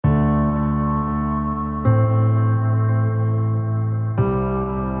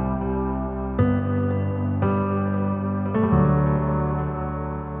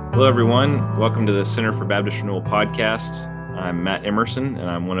Hello, everyone. Welcome to the Center for Baptist Renewal podcast. I'm Matt Emerson, and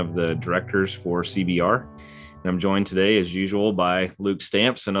I'm one of the directors for CBR. And I'm joined today, as usual, by Luke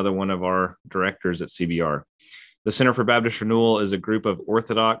Stamps, another one of our directors at CBR. The Center for Baptist Renewal is a group of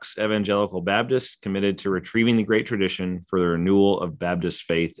Orthodox Evangelical Baptists committed to retrieving the great tradition for the renewal of Baptist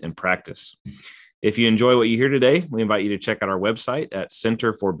faith and practice. If you enjoy what you hear today, we invite you to check out our website at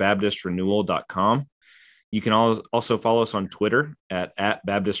centerforbaptistrenewal.com. You can also follow us on Twitter at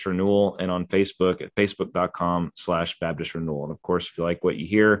Baptist Renewal and on Facebook at facebook.com/Baptist Renewal. And of course, if you like what you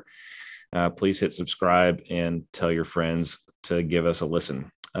hear, please hit subscribe and tell your friends to give us a listen.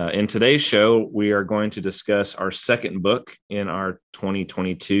 In today's show, we are going to discuss our second book in our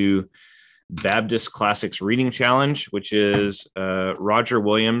 2022 Baptist Classics Reading Challenge, which is Roger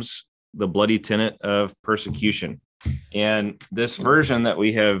Williams' The Bloody Tenet of Persecution. And this version that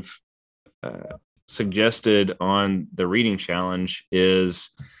we have suggested on the reading challenge is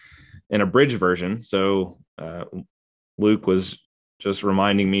an abridged version. So Luke was just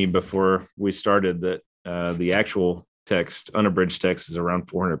reminding me before we started that the actual text, unabridged text, is around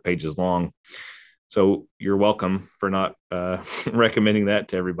 400 pages long. So you're welcome for not recommending that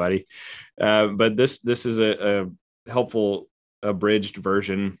to everybody. But this is a helpful abridged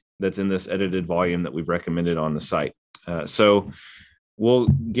version that's in this edited volume that we've recommended on the site. So we'll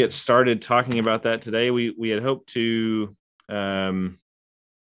get started talking about that today. We had hoped to have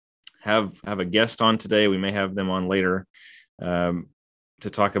a guest on today. We may have them on later to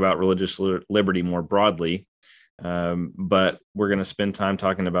talk about religious liberty more broadly. But we're going to spend time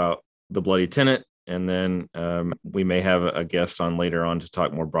talking about the Bloody Tenet, and then we may have a guest on later on to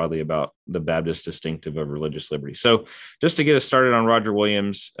talk more broadly about the Baptist distinctive of religious liberty. So just to get us started on Roger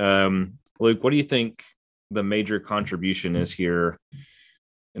Williams, Luke, what do you think the major contribution is here,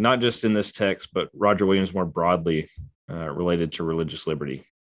 and not just in this text, but Roger Williams more broadly related to religious liberty?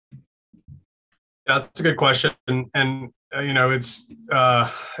 Yeah, that's a good question. And it's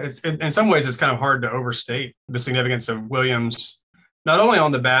in some ways, it's kind of hard to overstate the significance of Williams, not only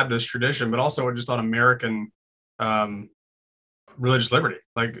on the Baptist tradition, but also just on American religious liberty,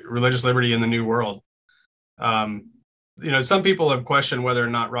 like religious liberty in the New World. Some people have questioned whether or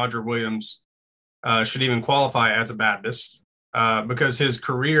not Roger Williams should even qualify as a Baptist because his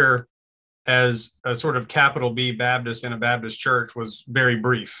career as a sort of capital B Baptist in a Baptist church was very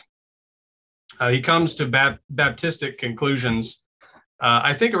brief. He comes to Baptistic conclusions,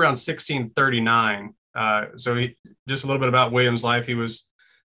 I think around 1639. Just a little bit about Williams' life. He was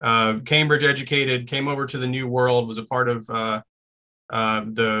Cambridge educated, came over to the New World, was a part of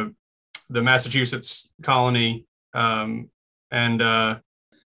the Massachusetts colony, and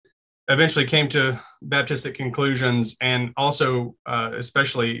eventually came to Baptistic conclusions. And also,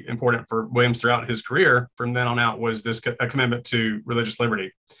 especially important for Williams throughout his career from then on out, was a commitment to religious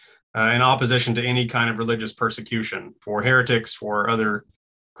liberty in opposition to any kind of religious persecution for heretics, for other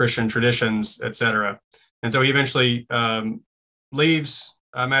Christian traditions, etc. And so he eventually leaves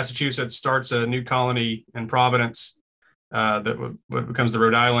Massachusetts, starts a new colony in Providence that becomes the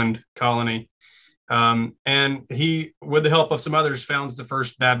Rhode Island colony. And he, with the help of some others, founds the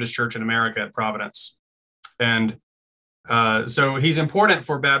first Baptist church in America at Providence. And so he's important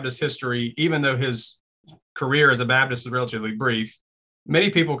for Baptist history, even though his career as a Baptist was relatively brief.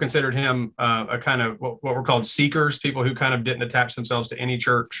 Many people considered him a kind of what were called seekers, people who kind of didn't attach themselves to any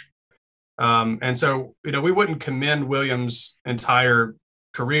church. And so, we wouldn't commend Williams' entire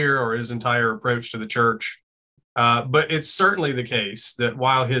career or his entire approach to the church. But it's certainly the case that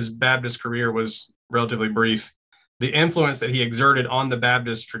while his Baptist career was relatively brief, the influence that he exerted on the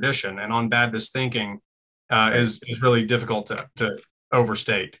Baptist tradition and on Baptist thinking is really difficult to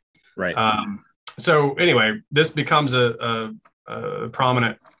overstate. Right. So anyway, this becomes a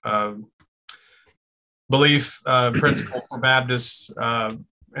prominent belief principle for Baptists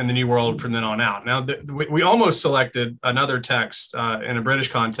in the New World from then on out. Now, we almost selected another text in a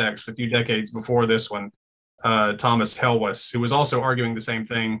British context a few decades before this one, Thomas Helwys, who was also arguing the same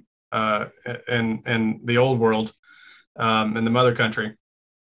thing in the Old World, in the mother country,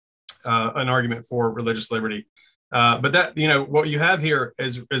 an argument for religious liberty. But that, what you have here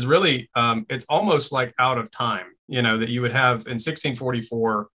is really, it's almost like out of time, that you would have in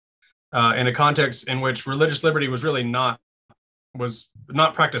 1644 in a context in which religious liberty was really not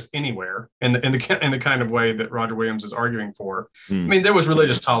practiced anywhere in the kind of way that Roger Williams is arguing for. I mean, there was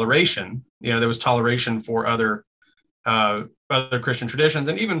religious toleration, there was toleration for other Christian traditions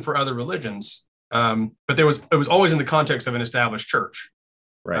and even for other religions. But it was always in the context of an established church,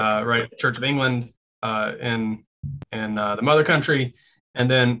 right? Church of England in the mother country, and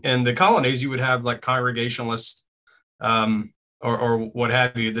then in the colonies you would have like Congregationalist or what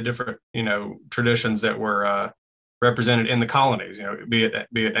have you, the different, traditions that were represented in the colonies, be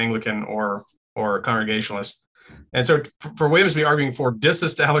it Anglican or Congregationalist. And so for Williams to be arguing for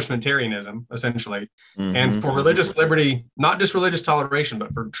disestablishmentarianism, essentially, and for religious liberty, not just religious toleration,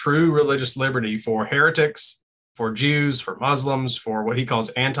 but for true religious liberty for heretics, for Jews, for Muslims, for what he calls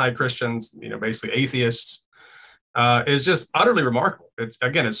anti-Christians, basically atheists, is just utterly remarkable. It's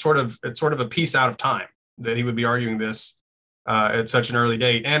sort of a piece out of time that he would be arguing this at such an early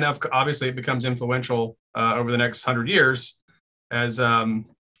date, and obviously it becomes influential over the next 100 years as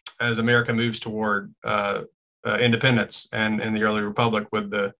America moves toward independence and in the early republic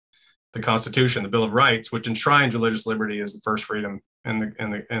with the Constitution, the Bill of Rights, which enshrines religious liberty as the first freedom in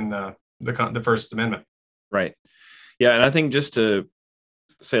the First Amendment. Right. Yeah, and I think just to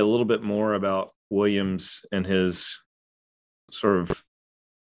say a little bit more about Williams and his sort of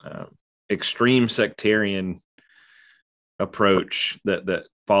extreme sectarian approach that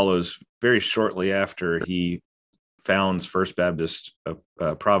follows very shortly after he founds First Baptist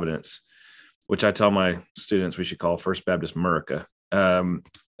Providence, which I tell my students we should call First Baptist America.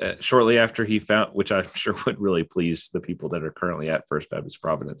 Shortly after he found, which I'm sure would really please the people that are currently at First Baptist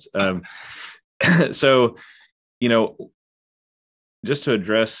Providence. So, just to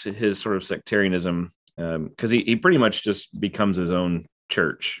address his sort of sectarianism, because he pretty much just becomes his own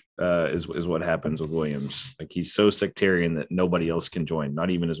church, is what happens with Williams. Like, he's so sectarian that nobody else can join, not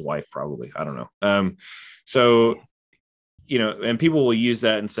even his wife, probably. I don't know. So, and people will use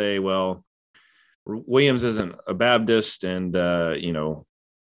that and say, well, Williams isn't a Baptist, and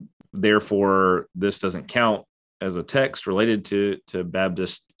therefore this doesn't count as a text related to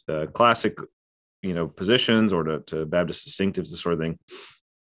Baptist classic positions or to Baptist distinctives, this sort of thing.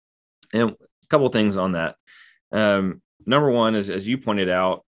 And a couple of things on that. Number one is, as you pointed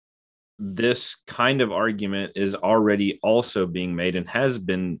out, this kind of argument is already also being made and has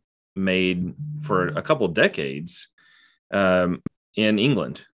been made for a couple of decades in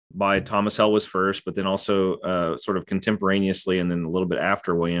England by Thomas Helwys first, but then also sort of contemporaneously and then a little bit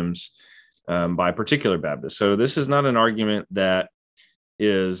after Williams by particular Baptists. So this is not an argument that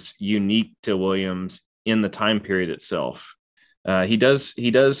is unique to Williams in the time period itself. He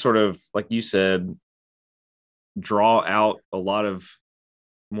does sort of, like you said, draw out a lot of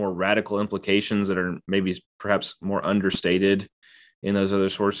more radical implications that are maybe perhaps more understated in those other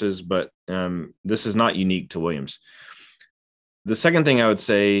sources, but this is not unique to Williams. The second thing I would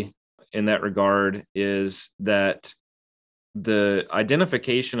say in that regard is that the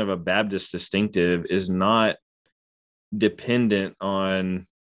identification of a Baptist distinctive is not dependent on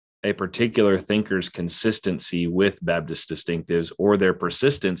a particular thinker's consistency with Baptist distinctives or their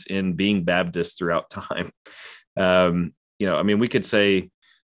persistence in being Baptist throughout time. We could say,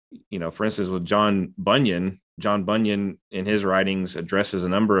 for instance, with John Bunyan in his writings addresses a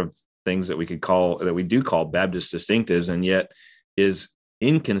number of things that we do call Baptist distinctives, and yet is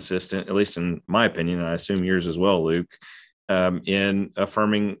inconsistent, at least in my opinion, and I assume yours as well, Luke, in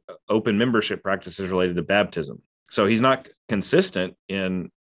affirming open membership practices related to baptism. So he's not consistent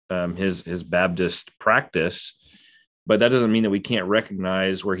in his Baptist practice, but that doesn't mean that we can't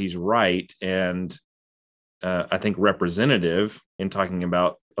recognize where he's right and I think representative in talking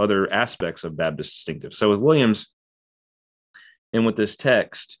about other aspects of Baptist distinctive. So with Williams and with this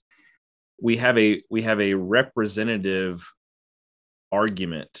text, we have a representative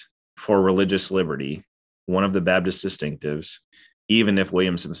argument for religious liberty, one of the Baptist distinctives, even if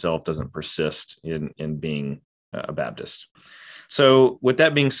Williams himself doesn't persist in being a Baptist. So with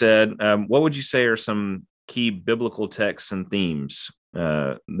that being said, what would you say are some key biblical texts and themes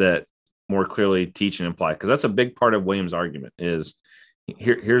that more clearly teach and imply? Because that's a big part of Williams' argument is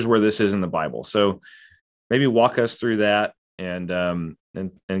here's where this is in the Bible. So maybe walk us through that and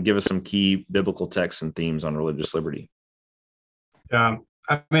give us some key biblical texts and themes on religious liberty. Yeah,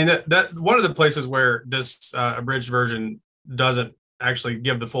 I mean that one of the places where this abridged version doesn't actually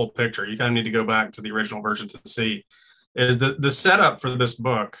give the full picture, you kind of need to go back to the original version to see, is the setup for this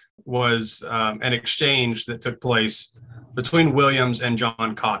book was an exchange that took place between Williams and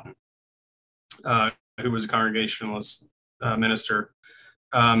John Cotton, who was a Congregationalist minister,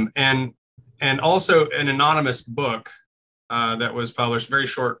 and also an anonymous book that was published, very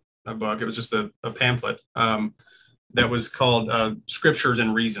short book. It was just a pamphlet that was called Scriptures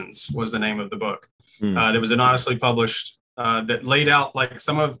and Reasons was the name of the book. That was anonymously published that laid out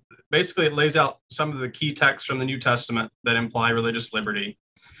it lays out some of the key texts from the New Testament that imply religious liberty.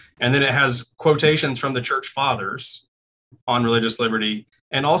 And then it has quotations from the church fathers on religious liberty,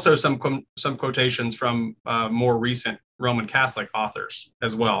 and also some quotations from more recent Roman Catholic authors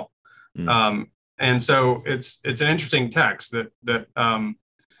as well. And so it's an interesting text that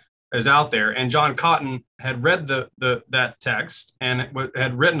is out there. And John Cotton had read that text and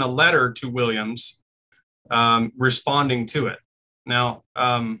had written a letter to Williams responding to it. Now,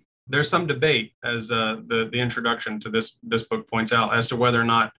 there's some debate, as the introduction to this book points out, as to whether or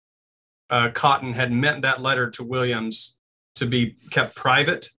not Cotton had meant that letter to Williams to be kept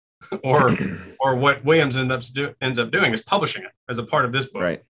private, or what Williams ends up doing is publishing it as a part of this book.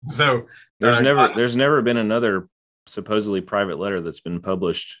 Right. So there's never been another supposedly private letter that's been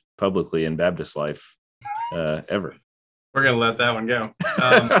published publicly in Baptist life ever. We're gonna let that one go.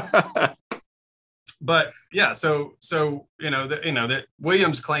 But yeah, so that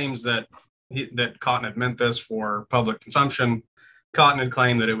Williams claims that Cotton had meant this for public consumption. Cotton had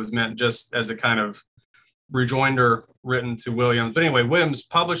claimed that it was meant just as a kind of rejoinder written to Williams. But anyway, Williams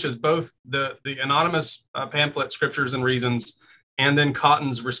publishes both the anonymous pamphlet, Scriptures and Reasons, and then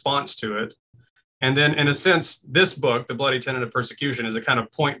Cotton's response to it. And then, in a sense, this book, The Bloody Tenet of Persecution, is a kind of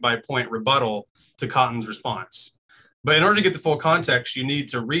point-by-point rebuttal to Cotton's response. But in order to get the full context, you need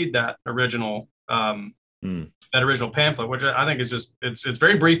to read that original pamphlet, which I think is just it's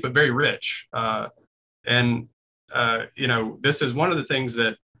very brief but very rich. This is one of the things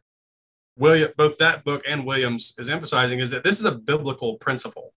that both that book and Williams is emphasizing, is that this is a biblical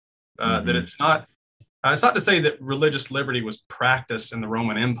principle. That it's not to say that religious liberty was practiced in the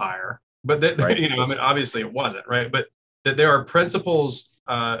Roman Empire, but that obviously it wasn't, right? But that there are principles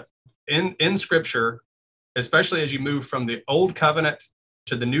in Scripture, especially as you move from the Old Covenant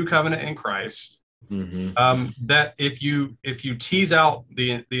to the New Covenant in Christ, that if you tease out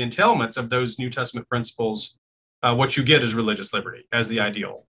the entailments of those New Testament principles, what you get is religious liberty as the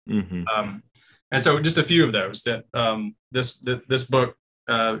ideal. And so just a few of those that this book,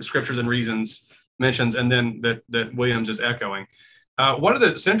 Scriptures and Reasons, mentions, and then that Williams is echoing. One of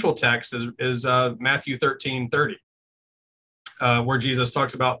the central texts is Matthew 13:30, where Jesus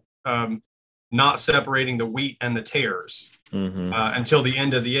talks about not separating the wheat and the tares until the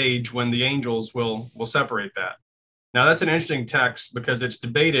end of the age, when the angels will separate that. Now, that's an interesting text because it's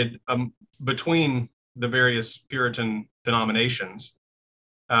debated between the various Puritan denominations.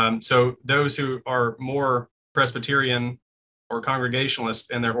 So those who are more Presbyterian or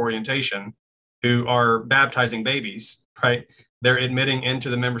Congregationalist in their orientation, who are baptizing babies, right? They're admitting into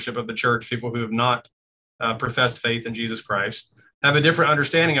the membership of the church people who have not professed faith in Jesus Christ, have a different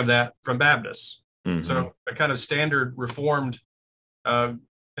understanding of that from Baptists. So a kind of standard Reformed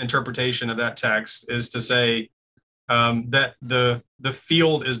interpretation of that text is to say that the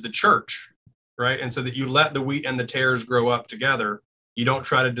field is the church, right? And so that you let the wheat and the tares grow up together. You don't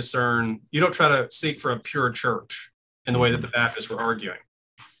try to discern, you don't try to seek for a pure church in the way that the Baptists were arguing.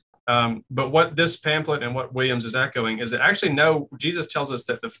 But what this pamphlet and what Williams is echoing is that actually, no, Jesus tells us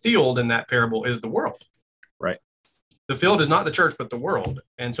that the field in that parable is the world. Right. The field is not the church, but the world.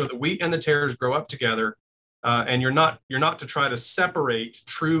 And so the wheat and the tares grow up together, and you're not to try to separate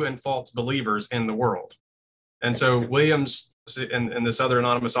true and false believers in the world. And so Williams and this other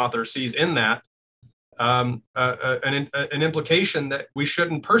anonymous author sees in that an implication that we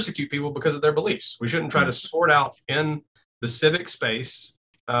shouldn't persecute people because of their beliefs. We shouldn't try to sort out in the civic space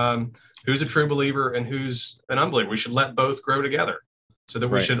who's a true believer and who's an unbeliever. We should let both grow together so that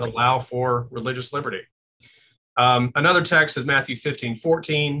we should allow for religious liberty. Another text is Matthew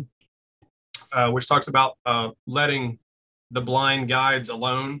 15:14, which talks about letting the blind guides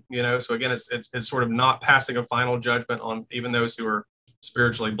alone. So again, it's sort of not passing a final judgment on even those who are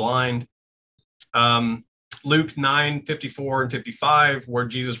spiritually blind. Luke 9:54 and 55, where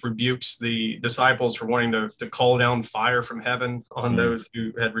Jesus rebukes the disciples for wanting to call down fire from heaven on those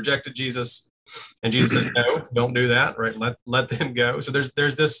who had rejected Jesus. And Jesus says, no, don't do that, right? Let them go. So there's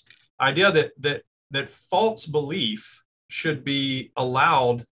this idea that false belief should be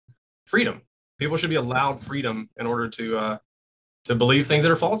allowed freedom. People should be allowed freedom in order to believe things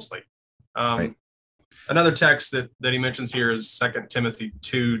that are falsely. Another text that he mentions here is 2 Timothy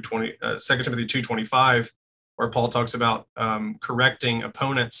 2:25, where Paul talks about correcting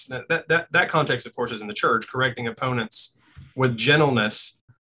opponents. That context, of course, is in the church, correcting opponents with gentleness,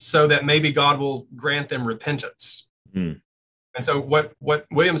 so that maybe God will grant them repentance. And so what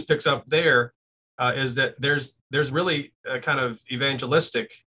Williams picks up there is that there's really a kind of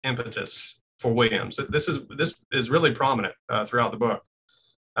evangelistic impetus for Williams. This is really prominent throughout the book.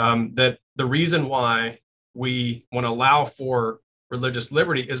 That the reason why we want to allow for religious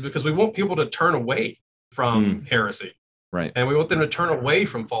liberty is because we want people to turn away from heresy. Right. And we want them to turn away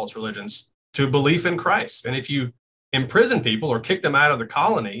from false religions to belief in Christ. And if you imprison people or kick them out of the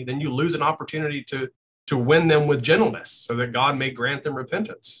colony, then you lose an opportunity to win them with gentleness so that God may grant them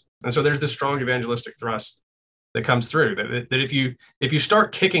repentance. And so there's this strong evangelistic thrust that comes through that if you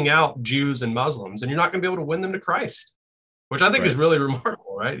start kicking out Jews and Muslims, then you're not going to be able to win them to Christ, which I think is really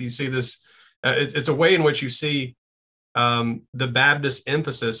remarkable, right? You see this, it's a way in which you see the Baptist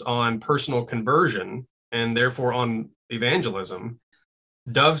emphasis on personal conversion and therefore on evangelism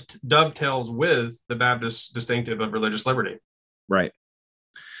dovetails with the Baptist distinctive of religious liberty. Right.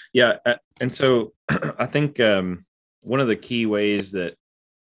 Yeah. And so I think one of the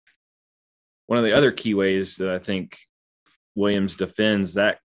other key ways that I think Williams defends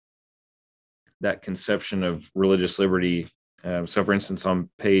that conception of religious liberty. So for instance, on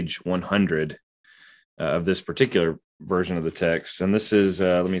page 100 of this particular version of the text, and this is,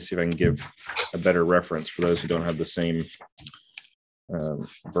 let me see if I can give a better reference for those who don't have the same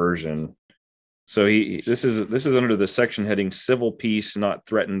version. So this is under the section heading "Civil Peace Not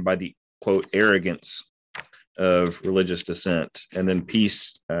Threatened by the quote Arrogance of Religious Dissent," and then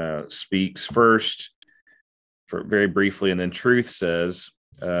peace speaks first, for very briefly, and then truth says,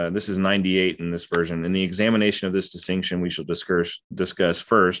 this is 98 in this version. "In the examination of this distinction, we shall discuss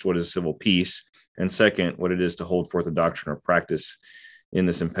first what is civil peace, and second, what it is to hold forth a doctrine or practice in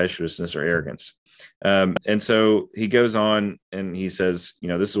this impetuousness or arrogance." And so he goes on and he says,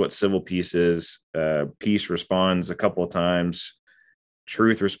 this is what civil peace is. Peace responds a couple of times.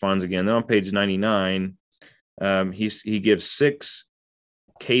 Truth responds again. Then on page 99, he gives 6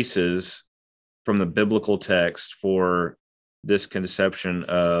 cases from the biblical text for this conception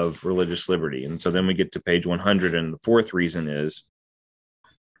of religious liberty. And so then we get to page 100, and the 4th reason is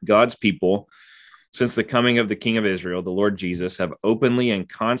God's people, since the coming of the King of Israel, the Lord Jesus, have openly and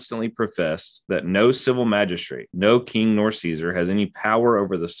constantly professed that no civil magistrate, no king nor Caesar, has any power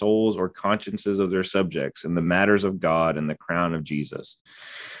over the souls or consciences of their subjects in the matters of God and the crown of Jesus.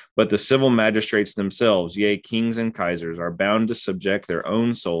 But the civil magistrates themselves, yea, kings and Kaisers, are bound to subject their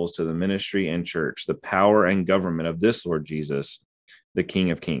own souls to the ministry and church, the power and government of this Lord Jesus, the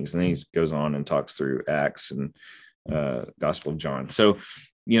King of Kings. And then he goes on and talks through Acts and Gospel of John. So,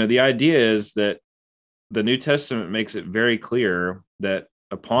 the idea is that the New Testament makes it very clear that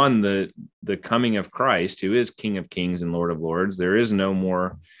upon the coming of Christ, who is King of Kings and Lord of Lords, there is no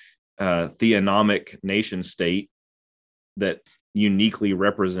more theonomic nation state that uniquely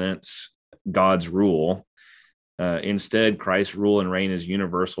represents God's rule. Instead, Christ's rule and reign is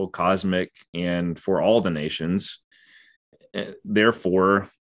universal, cosmic, and for all the nations. Therefore,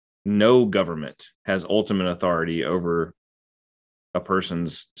 no government has ultimate authority over a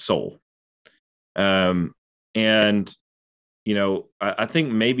person's soul. I think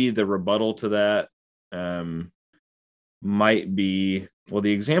maybe the rebuttal to that might be, well,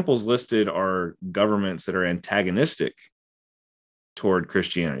 the examples listed are governments that are antagonistic toward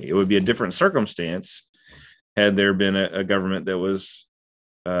Christianity. It would be a different circumstance had there been a government that was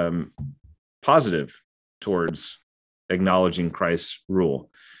positive towards acknowledging Christ's rule.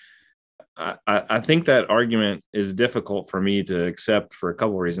 I think that argument is difficult for me to accept for a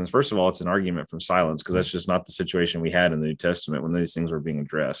couple of reasons. First of all, it's an argument from silence, because that's just not the situation we had in the New Testament when these things were being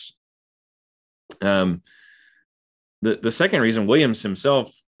addressed. The second reason Williams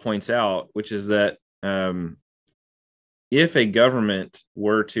himself points out, which is that if a government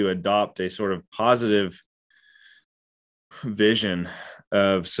were to adopt a sort of positive vision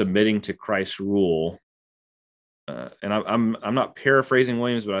of submitting to Christ's rule, and I'm not paraphrasing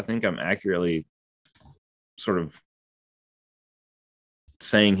Williams, but I think I'm accurately sort of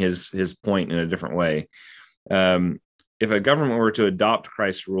saying his point in a different way. If a government were to adopt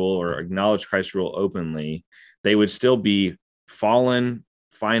Christ's rule or acknowledge Christ's rule openly, they would still be fallen,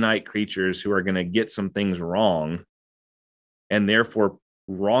 finite creatures who are going to get some things wrong, and therefore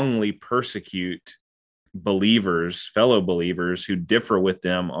wrongly persecute fellow believers who differ with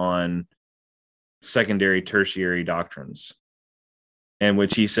them on secondary, tertiary doctrines, and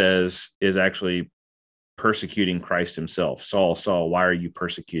which he says is actually persecuting Christ himself. "Saul, Saul, why are you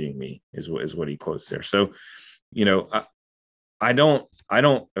persecuting me?" is what he quotes there. So, I don't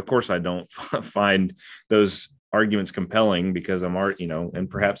find those arguments compelling, because and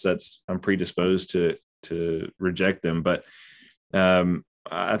perhaps I'm predisposed to reject them. But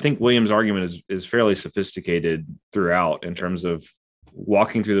I think Williams' argument is fairly sophisticated throughout, in terms of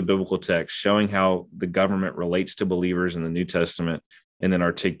walking through the biblical text, showing how the government relates to believers in the New Testament, and then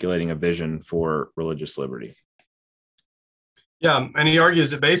articulating a vision for religious liberty. Yeah, and he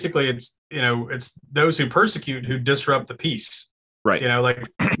argues that basically it's those who persecute who disrupt the peace. Right. They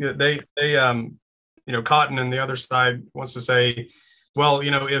Cotton and the other side wants to say, well,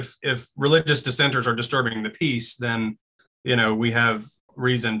 if religious dissenters are disturbing the peace, then we have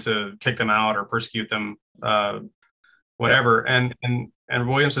reason to kick them out or persecute them whatever. And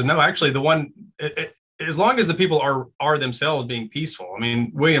Williams says, no, actually, as long as the people are themselves being peaceful. I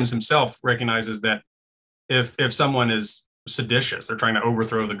mean, Williams himself recognizes that if someone is seditious, they're trying to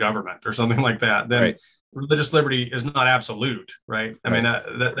overthrow the government or something like that, then religious liberty is not absolute, right? I mean,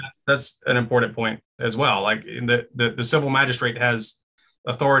 that's an important point as well. Like the civil magistrate has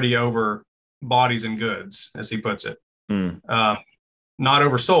authority over bodies and goods, as he puts it, not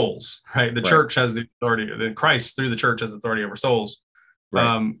over souls, right? The church has the authority. Then Christ, through the church, has authority over souls.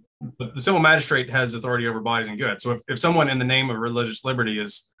 Right. But the civil magistrate has authority over bodies and goods. So if someone in the name of religious liberty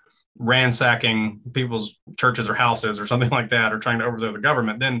is ransacking people's churches or houses or something like that, or trying to overthrow the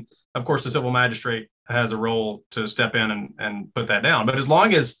government, then of course the civil magistrate has a role to step in and put that down. But as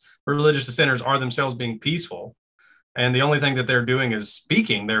long as religious dissenters are themselves being peaceful, and the only thing that they're doing is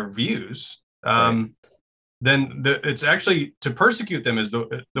speaking their views, then it's actually to persecute them is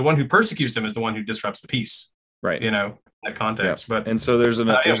the one who persecutes them is the one who disrupts the peace. Right. In that context. But and so there's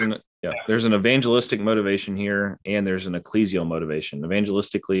an evangelistic motivation here, and there's an ecclesial motivation.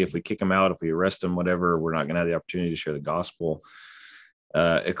 Evangelistically, if we kick them out, if we arrest them, whatever, we're not going to have the opportunity to share the gospel.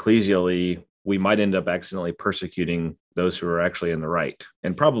 Ecclesially, we might end up accidentally persecuting those who are actually in the right,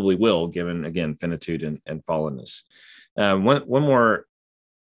 and probably will, given again finitude and fallenness. One more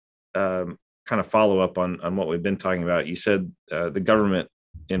kind of follow up on what we've been talking about. You said the government,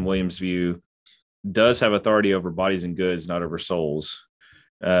 in Williams' view, does have authority over bodies and goods, not over souls.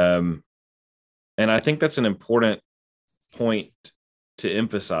 And I think that's an important point to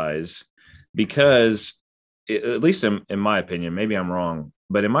emphasize, because at least in my opinion, maybe I'm wrong,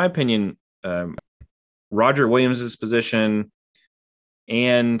 but in my opinion, Roger Williams's position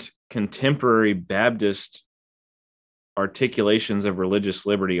and contemporary Baptist articulations of religious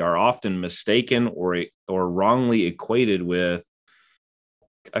liberty are often mistaken or wrongly equated with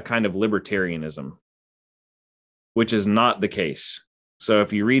a kind of libertarianism, which is not the case. So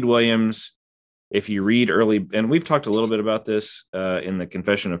if you read Williams, if you read early, and we've talked a little bit about this in the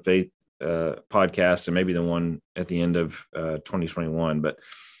Confession of Faith podcast, and maybe the one at the end of 2021, but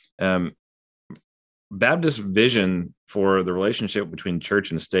Baptist vision for the relationship between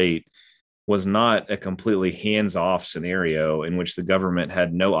church and state was not a completely hands-off scenario in which the government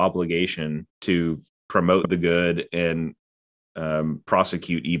had no obligation to promote the good and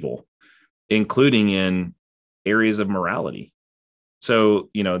prosecute evil, including in areas of morality. So,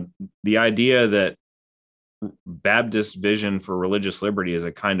 the idea that Baptist vision for religious liberty is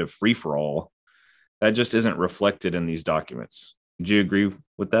a kind of free-for-all, that just isn't reflected in these documents. Do you agree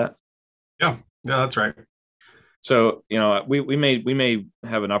with that? Yeah, that's right. So, we may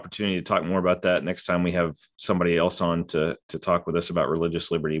have an opportunity to talk more about that next time we have somebody else on to talk with us about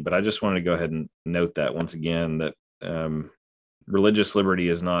religious liberty. But I just wanted to go ahead and note that once again, that religious liberty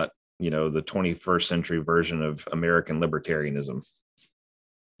is not, the 21st century version of American libertarianism.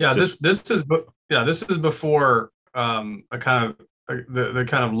 Yeah, this is before a kind of the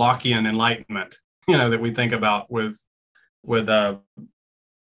kind of Lockean enlightenment, that we think about with the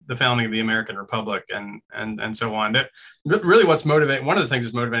founding of the American Republic and so on. That really what's motivating, one of the things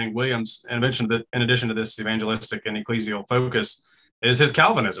that's motivating Williams, in addition to this evangelistic and ecclesial focus, is his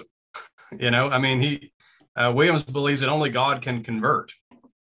Calvinism. Williams believes that only God can convert.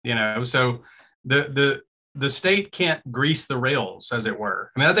 So the state can't grease the rails, as it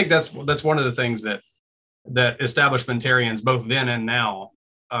were. I mean, I think that's one of the things that establishmentarians, both then and now,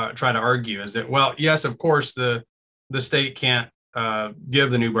 try to argue, is that, well, yes, of course, the state can't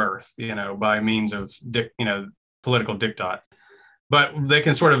give the new birth, by means of political diktat, but they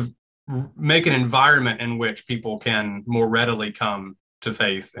can sort of make an environment in which people can more readily come to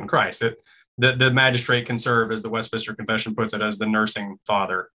faith in Christ. That the magistrate can serve, as the Westminster Confession puts it, as the nursing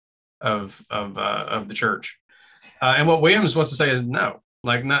father of the church. And what Williams wants to say is no,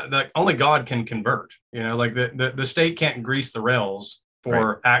 like only God can convert. Like the state can't grease the rails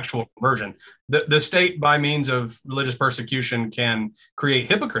for actual conversion. The state, by means of religious persecution, can create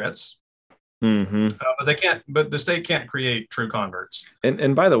hypocrites, but they can't. But the state can't create true converts.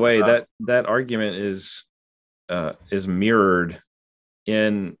 And by the way, that argument is mirrored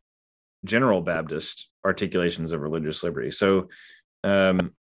in general Baptist articulations of religious liberty. So,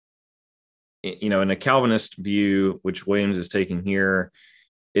 in a Calvinist view, which Williams is taking here,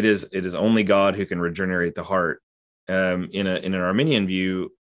 it is only God who can regenerate the heart. In an Arminian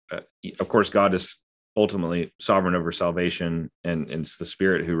view, of course, God is ultimately sovereign over salvation, and it's the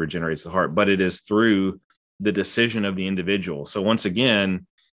Spirit who regenerates the heart, but it is through the decision of the individual. So once again,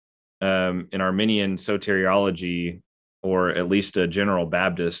 in Arminian soteriology, or at least a general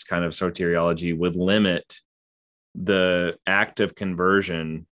Baptist kind of soteriology, would limit the act of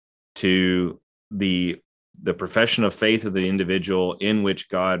conversion to the the profession of faith of the individual in which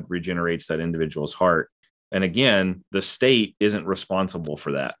God regenerates that individual's heart. And again, the state isn't responsible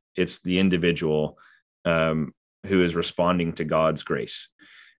for that. It's the individual who is responding to God's grace.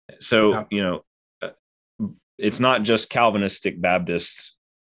 So, it's not just Calvinistic Baptists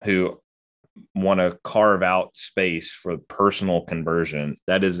who want to carve out space for personal conversion.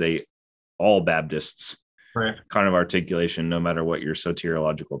 That is all Baptists kind of articulation, no matter what your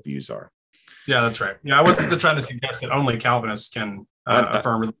soteriological views are. Yeah, that's right. Yeah, I wasn't trying to suggest that only Calvinists can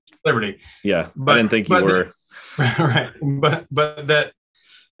affirm liberty. Yeah, but I didn't think you were. Right. But that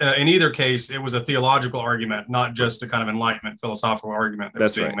in either case, it was a theological argument, not just a kind of Enlightenment philosophical argument that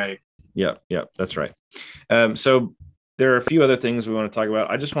was being made. Yeah, that's right. So there are a few other things we want to talk about.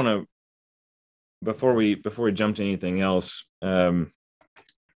 I just want to, before we jump to anything else, to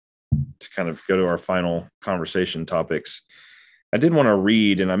kind of go to our final conversation topics, I did want to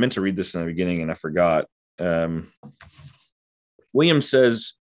read, and I meant to read this in the beginning and I forgot. William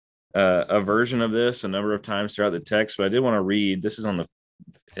says a version of this a number of times throughout the text, but I did want to read. This is on the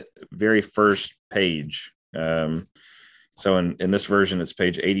very first page. So in this version, it's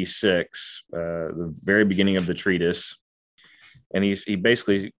page 86, the very beginning of the treatise. And he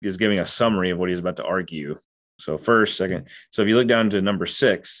basically is giving a summary of what he's about to argue. So first, second. So if you look down to number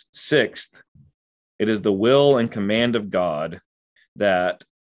sixth, it is the will and command of God that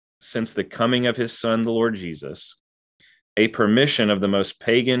since the coming of his son, the Lord Jesus, a permission of the most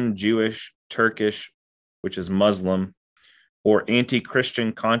pagan, Jewish, Turkish, which is Muslim, or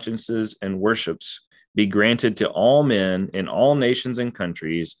anti-Christian consciences and worships be granted to all men in all nations and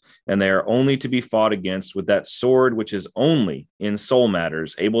countries, and they are only to be fought against with that sword which is only in soul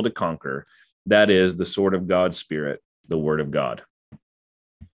matters able to conquer, that is the sword of God's Spirit, the word of God.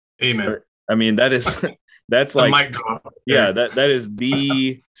 Amen. I mean, that's like, yeah, that is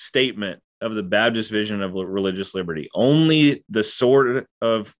the statement of the Baptist vision of religious liberty. Only the sword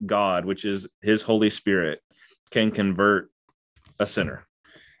of God, which is his Holy Spirit, can convert a sinner.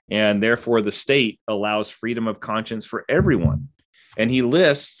 And therefore, the state allows freedom of conscience for everyone. And he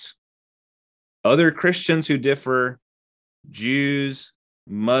lists other Christians who differ, Jews,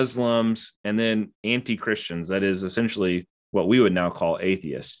 Muslims, and then anti-Christians. That is essentially what we would now call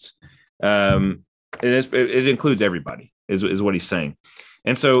atheists. It includes everybody, is what he's saying.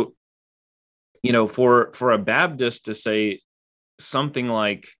 And so, for a Baptist to say something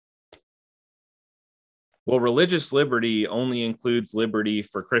like, well, religious liberty only includes liberty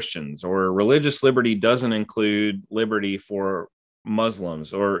for Christians, or religious liberty doesn't include liberty for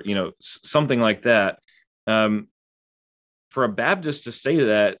Muslims, or, something like that. For a Baptist to say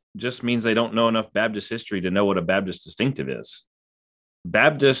that just means they don't know enough Baptist history to know what a Baptist distinctive is.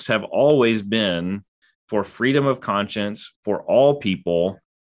 Baptists have always been for freedom of conscience for all people,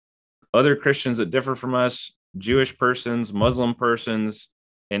 other Christians that differ from us, Jewish persons, Muslim persons,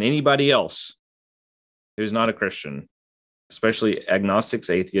 and anybody else who's not a Christian, especially agnostics,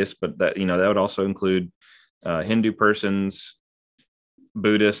 atheists, but that would also include Hindu persons,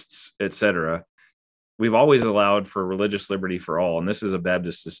 Buddhists, etc. We've always allowed for religious liberty for all, and this is a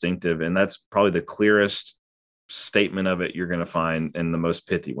Baptist distinctive, and that's probably the clearest statement of it you're going to find, and the most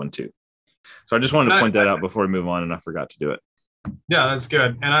pithy one too. So I just wanted to point that out before we move on, and I forgot to do it. Yeah, that's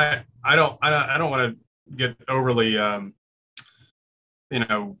good. And I don't want to get overly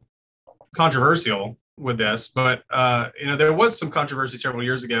controversial with this, but there was some controversy several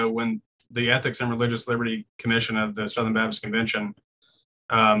years ago when the Ethics and Religious Liberty Commission of the Southern Baptist Convention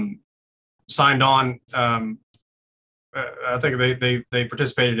signed on. I think they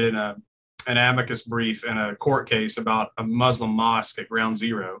participated in an amicus brief in a court case about a Muslim mosque at Ground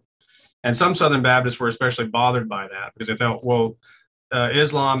Zero. And some Southern Baptists were especially bothered by that because they felt, well,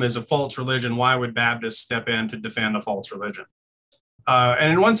 Islam is a false religion. Why would Baptists step in to defend a false religion?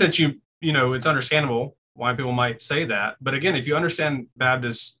 And in one sense, it's understandable why people might say that. But again, if you understand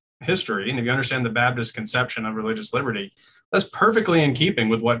Baptist history and if you understand the Baptist conception of religious liberty, that's perfectly in keeping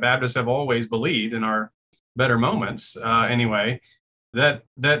with what Baptists have always believed in our better moments, anyway, that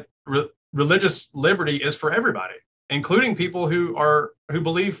religious liberty is for everybody, including people who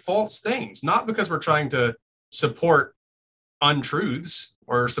believe false things, not because we're trying to support untruths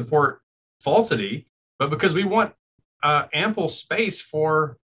or support falsity, but because we want ample space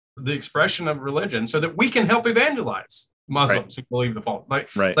for the expression of religion so that we can help evangelize Muslims who believe the false.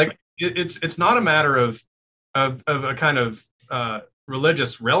 It's not a matter of a kind of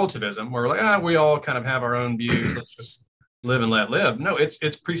religious relativism where we all kind of have our own views. Let's just live and let live. No,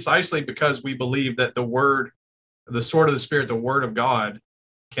 it's precisely because we believe that the sword of the Spirit, the word of God,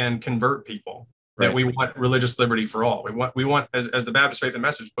 can convert people. that we want religious liberty for all. We want as the Baptist Faith and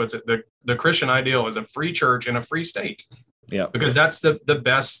Message puts it, the Christian ideal is a free church in a free state. Yeah, because that's the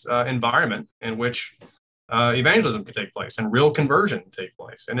best environment in which evangelism can take place and real conversion can take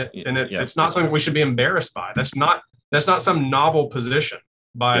place. And it's not something we should be embarrassed by. That's not some novel position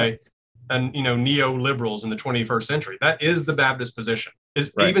by neoliberals in the 21st century. That is the Baptist position,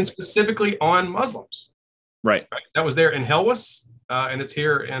 even specifically on Muslims. Right. That was there in Helwas, and it's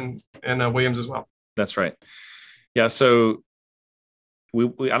here in Williams as well. That's right. Yeah. So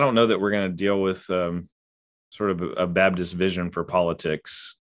I don't know that we're going to deal with sort of a Baptist vision for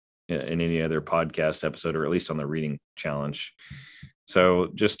politics in any other podcast episode, or at least on the reading challenge. So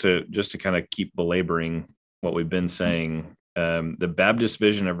just to kind of keep belaboring what we've been saying, the Baptist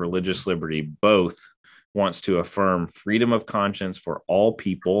vision of religious liberty both wants to affirm freedom of conscience for all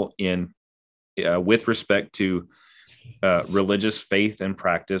people with respect to religious faith and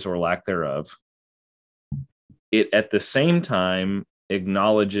practice or lack thereof. It at the same time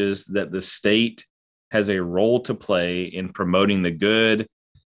acknowledges that the state has a role to play in promoting the good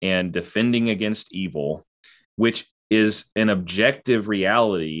and defending against evil, which is an objective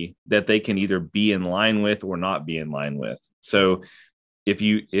reality that they can either be in line with or not be in line with. So if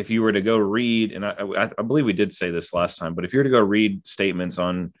you were to go read, and I believe we did say this last time, but if you were to go read statements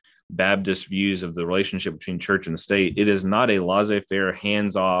on Baptist views of the relationship between church and state, it is not a laissez-faire,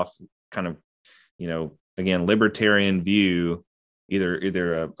 hands-off kind of, again, libertarian view,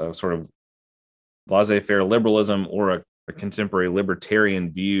 either a sort of laissez-faire liberalism or a contemporary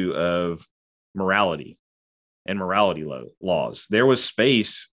libertarian view of morality and morality laws. There was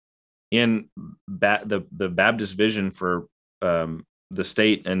space in the Baptist vision for the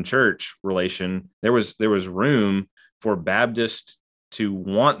state and church relation. There was room for Baptists to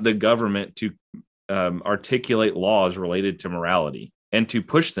want the government to articulate laws related to morality and to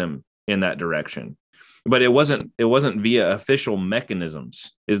push them in that direction. But it wasn't via official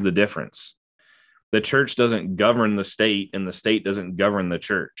mechanisms is the difference. The church doesn't govern the state and the state doesn't govern the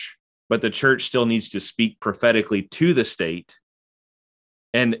church, but the church still needs to speak prophetically to the state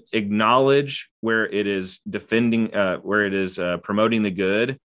and acknowledge where it is defending, where it is promoting the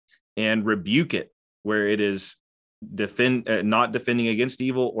good, and rebuke it where it is not defending against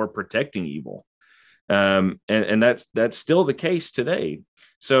evil or protecting evil. And that's still the case today.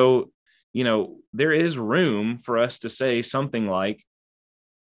 So, there is room for us to say something like,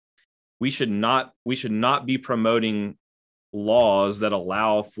 we should not be promoting laws that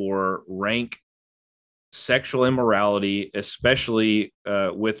allow for rank sexual immorality, especially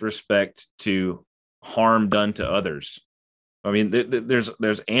with respect to harm done to others. I mean,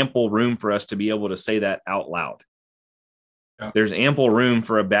 there's ample room for us to be able to say that out loud. Yeah. There's ample room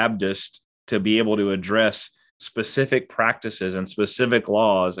for a Baptist to be able to address specific practices and specific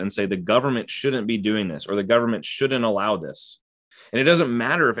laws and say the government shouldn't be doing this or the government shouldn't allow this. And it doesn't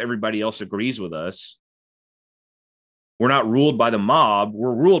matter if everybody else agrees with us. We're not ruled by the mob.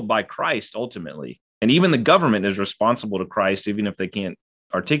 We're ruled by Christ ultimately. And even the government is responsible to Christ, even if they can't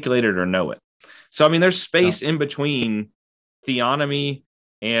articulate it or know it. So, I mean, there's space in between theonomy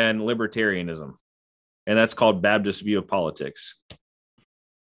and libertarianism. And that's called Baptist view of politics.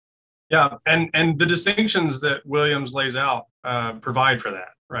 Yeah. And the distinctions that Williams lays out provide for that,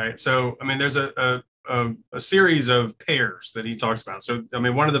 right? So, I mean, there's a series of pairs that he talks about. So, I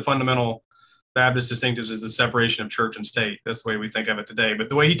mean, one of the fundamental Baptist distinctives is the separation of church and state. That's the way we think of it today. But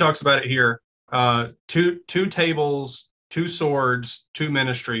the way he talks about it here, two tables, two swords, two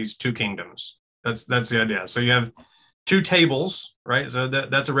ministries, two kingdoms. That's the idea. So you have two tables, right? So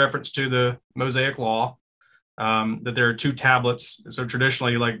that's a reference to the Mosaic law, that there are two tablets. So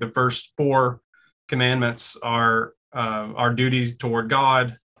traditionally, like the first four commandments are our duty toward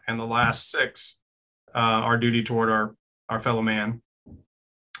God, and the last six our duty toward our fellow man.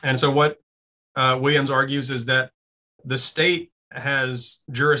 And so what Williams argues is that the state has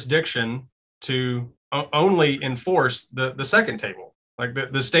jurisdiction to only enforce the second table. Like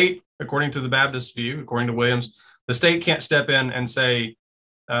the state, according to the Baptist view, according to Williams, the state can't step in and say,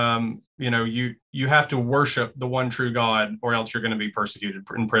 you have to worship the one true God, or else you're going to be persecuted,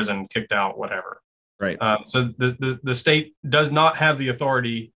 in prison, kicked out, whatever. Right. So the state does not have the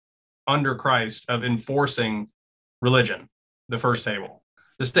authority under Christ of enforcing religion, the first table.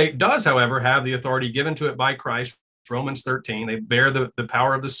 The state does, however, have the authority given to it by Christ, Romans 13. They bear the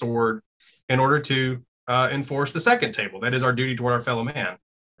power of the sword in order to enforce the second table. That is our duty toward our fellow man.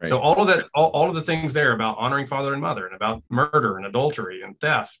 Right. So all of that, all of the things there about honoring father and mother, and about murder and adultery and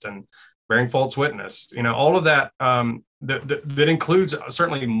theft and bearing false witness, all of that, that includes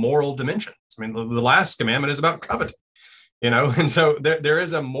certainly moral dimensions. I mean, the last commandment is about coveting, and so there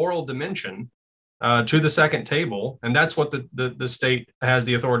is a moral dimension to the second table, and that's what the state has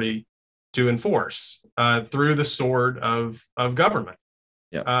the authority to enforce through the sword of government.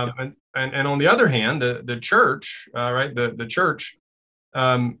 Yeah. And on the other hand, the church, right, the church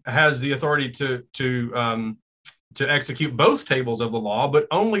has the authority to execute both tables of the law, but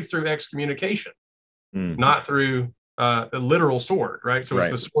only through excommunication, not through a literal sword, right? So it's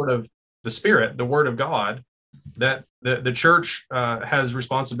the sword of the Spirit, the Word of God, that the church has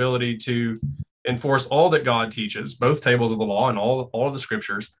responsibility to enforce all that God teaches, both tables of the law and all of the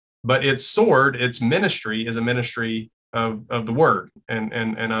scriptures. But its sword, its ministry, is a ministry of the Word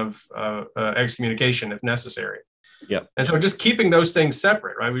and of excommunication if necessary. Yeah. And so just keeping those things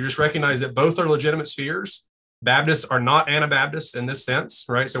separate, right? We just recognize that both are legitimate spheres. Baptists are not Anabaptists in this sense,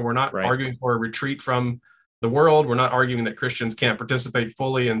 right? So we're not arguing for a retreat from the world. We're not arguing that Christians can't participate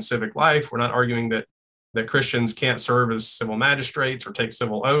fully in civic life. We're not arguing that Christians can't serve as civil magistrates or take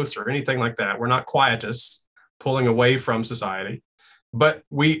civil oaths or anything like that. We're not quietists pulling away from society, but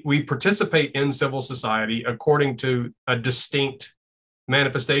we participate in civil society according to a distinct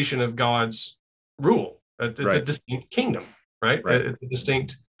manifestation of God's rule. It's a distinct kingdom, right? It's a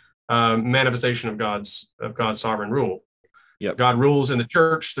distinct manifestation of God's sovereign rule. Yep. God rules in the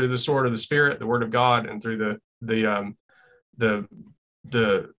church through the sword of the Spirit, the Word of God, and through the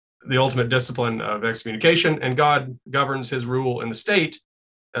ultimate discipline of excommunication. And God governs His rule in the state,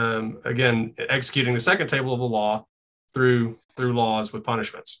 again, executing the second table of the law through laws with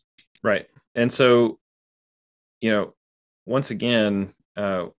punishments. Right. And so, once again,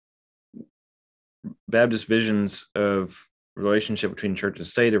 Baptist visions of relationship between church and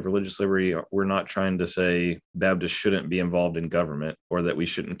state, of religious liberty, we're not trying to say Baptists shouldn't be involved in government or that we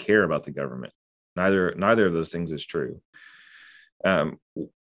shouldn't care about the government. Neither of those things is true.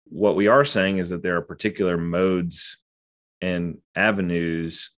 What we are saying is that there are particular modes and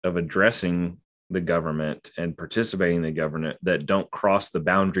avenues of addressing the government and participating in the government that don't cross the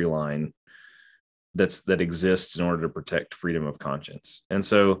boundary line that exists in order to protect freedom of conscience. And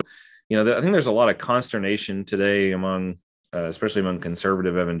so, I think there's a lot of consternation today among especially among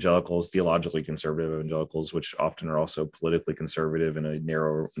conservative evangelicals, theologically conservative evangelicals, which often are also politically conservative in a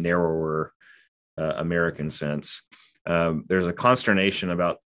narrower American sense. There's a consternation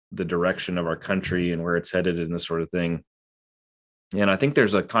about the direction of our country and where it's headed and this sort of thing. And I think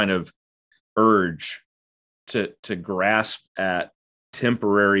there's a kind of urge to grasp at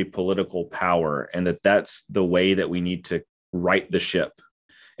temporary political power, and that's the way that we need to right the ship.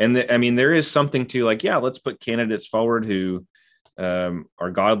 And there is something to let's put candidates forward who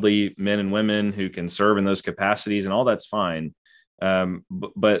are godly men and women who can serve in those capacities, and all that's fine.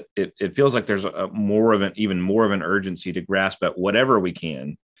 But it feels like there's even more of an urgency to grasp at whatever we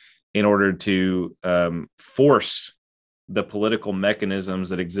can in order to force the political mechanisms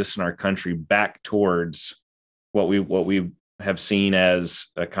that exist in our country back towards what we have seen as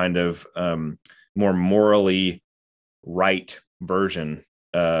a kind of more morally right version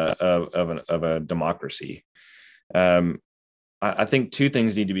of a democracy. I think two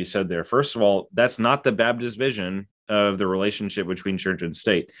things need to be said there. First of all, that's not the Baptist vision of the relationship between church and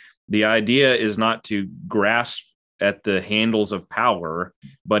state. The idea is not to grasp at the handles of power,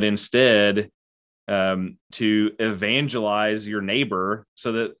 but instead to evangelize your neighbor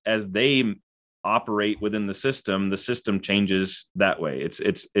so that as they operate within the system changes that way.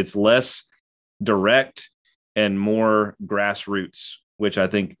 It's less direct and more grassroots, which I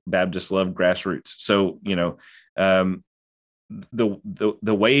think Baptists love grassroots. So,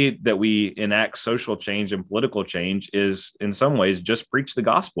 the way that we enact social change and political change is in some ways just preach the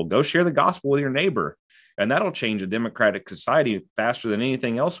gospel. Go share the gospel with your neighbor, and that'll change a democratic society faster than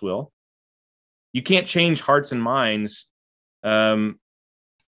anything else will. You can't change hearts and minds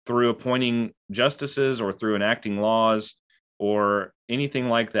through appointing justices or through enacting laws or anything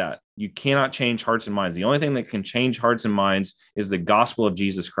like that. You cannot change hearts and minds. The only thing that can change hearts and minds is the gospel of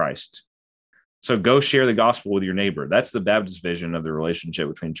Jesus Christ. So go share the gospel with your neighbor. That's the Baptist vision of the relationship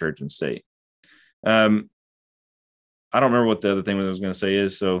between church and state. I don't remember what the other thing I was going to say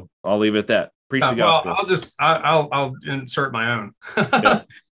is, so I'll leave it at that. Preach the gospel. I'll insert my own. Yeah.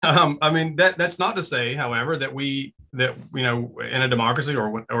 That's not to say, however, that in a democracy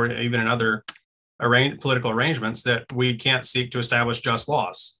or even in other political arrangements that we can't seek to establish just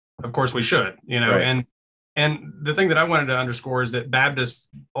laws. Of course we should, right. And the thing that I wanted to underscore is that Baptists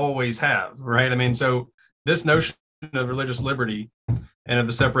always have, right? So this notion of religious liberty and of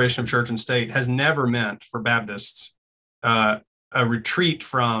the separation of church and state has never meant for Baptists a retreat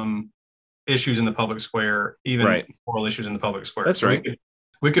from issues in the public square, even moral issues in the public square. That's right.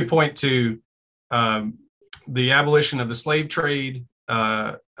 We could point to the abolition of the slave trade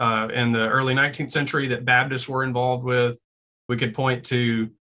in the early 19th century that Baptists were involved with. We could point to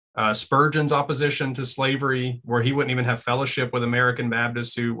Spurgeon's opposition to slavery, where he wouldn't even have fellowship with American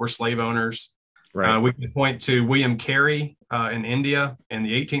Baptists who were slave owners. Right. We could point to William Carey in India in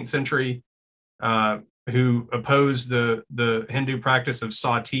the 18th century, who opposed the Hindu practice of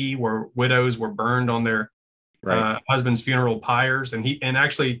sati, where widows were burned on their husband's funeral pyres, and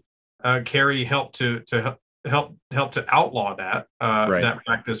actually Carey helped to outlaw that that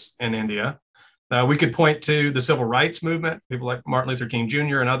practice in India. We could point to the civil rights movement, people like Martin Luther King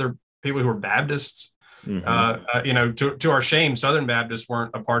Jr. and other people who were Baptists. To our shame, Southern Baptists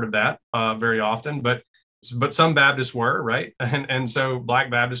weren't a part of that very often, but some Baptists were, right? And so Black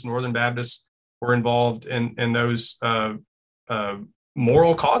Baptists, Northern Baptists were involved in those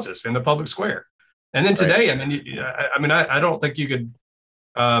moral causes in the public square. And then today, I don't think you could.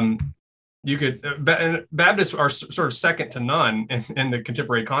 Baptists are sort of second to none in the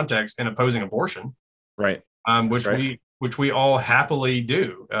contemporary context in opposing abortion, right? Which we all happily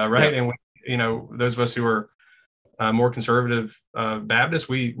do, right? Yeah. And those of us who are more conservative Baptists,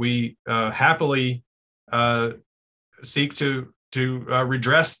 we happily seek to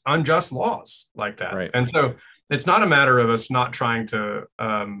redress unjust laws like that. Right. And so it's not a matter of us not trying to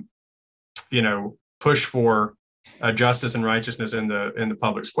push for justice and righteousness in the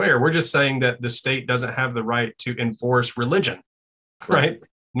public square. We're just saying that the state doesn't have the right to enforce religion, right?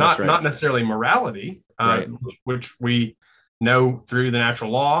 Not necessarily morality, which we know through the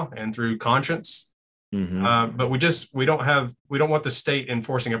natural law and through conscience. But we don't want the state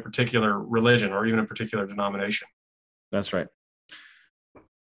enforcing a particular religion or even a particular denomination. That's right.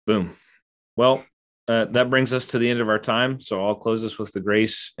 Boom. Well, that brings us to the end of our time. So I'll close this with the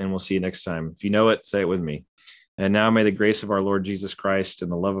grace, and we'll see you next time. If you know it, say it with me. And now may the grace of our Lord Jesus Christ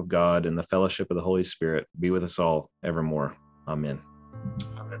and the love of God and the fellowship of the Holy Spirit be with us all evermore. Amen.